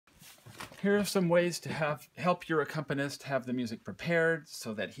Here are some ways to help your accompanist have the music prepared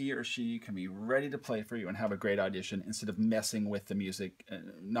so that he or she can be ready to play for you and have a great audition instead of messing with the music,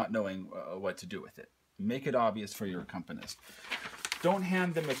 not knowing what to do with it. Make it obvious for your accompanist. Don't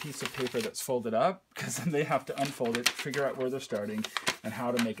hand them a piece of paper that's folded up, because then they have to unfold it, figure out where they're starting, and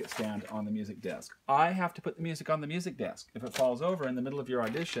how to make it stand on the music desk. I have to put the music on the music desk. If it falls over in the middle of your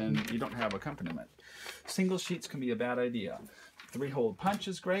audition, you don't have accompaniment. Single sheets can be a bad idea. 3-hole punch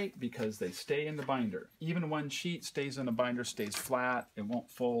is great because they stay in the binder. Even one sheet stays in a binder, stays flat, it won't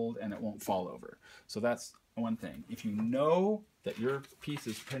fold, and it won't fall over. So that's one thing. If you know that your piece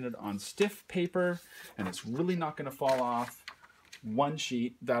is printed on stiff paper and it's really not going to fall off, one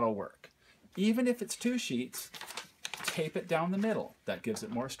sheet, that'll work. Even if it's 2 sheets, tape it down the middle. That gives it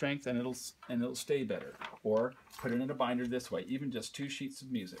more strength and it'll stay better. Or put it in a binder this way, even just 2 sheets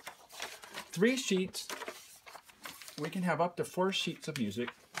of music. 3 sheets, we can have up to 4 sheets of music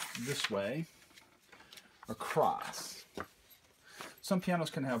this way across. Some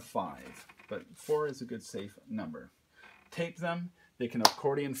pianos can have 5, but 4 is a good safe number. Tape them, they can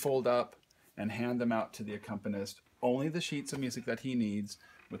accordion fold up and hand them out to the accompanist. Only the sheets of music that he needs,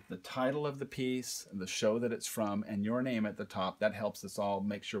 with the title of the piece, the show that it's from, and your name at the top. That helps us all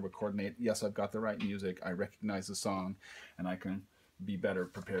make sure we coordinate. Yes, I've got the right music, I recognize the song, and I can be better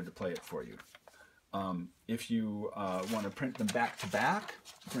prepared to play it for you. If you want to print them back to back,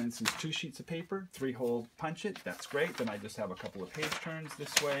 for instance, 2 sheets of paper, 3-hole punch it, that's great. Then I just have a couple of page turns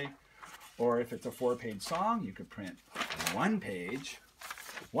this way. Or if it's a 4-page song, you could print 1 page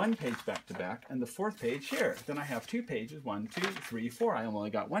back to back, and the 4th page here. Then I have 2 pages, 1, 2, 3, 4. I only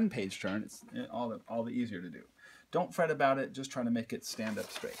got 1 page turn. It's all the easier to do. Don't fret about it, just try to make it stand up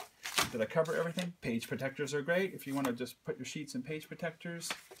straight. Did I cover everything? Page protectors are great. If you want to just put your sheets in page protectors,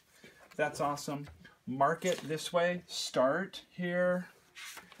 that's awesome. Mark it this way, start here.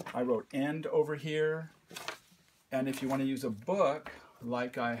 I wrote end over here. And if you want to use a book,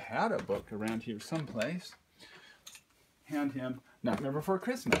 like I had a book around here someplace, hand him Nightmare Before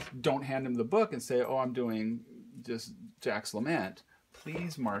Christmas. Don't hand him the book and say, oh, I'm doing just Jack's Lament.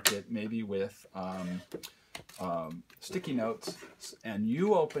 Please mark it maybe with sticky notes, and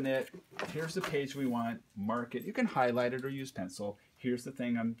you open it. Here's the page we want. Mark it. You can highlight it or use pencil. Here's the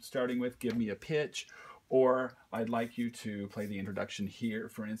thing I'm starting with. Give me a pitch. Or I'd like you to play the introduction here,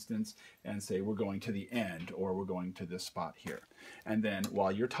 for instance, and say we're going to the end, or we're going to this spot here. And then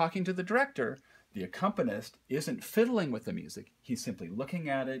while you're talking to the director, the accompanist isn't fiddling with the music. He's simply looking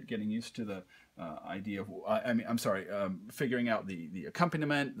at it, getting used to the idea of, figuring out the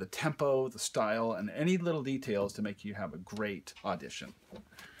accompaniment, the tempo, the style, and any little details to make you have a great audition.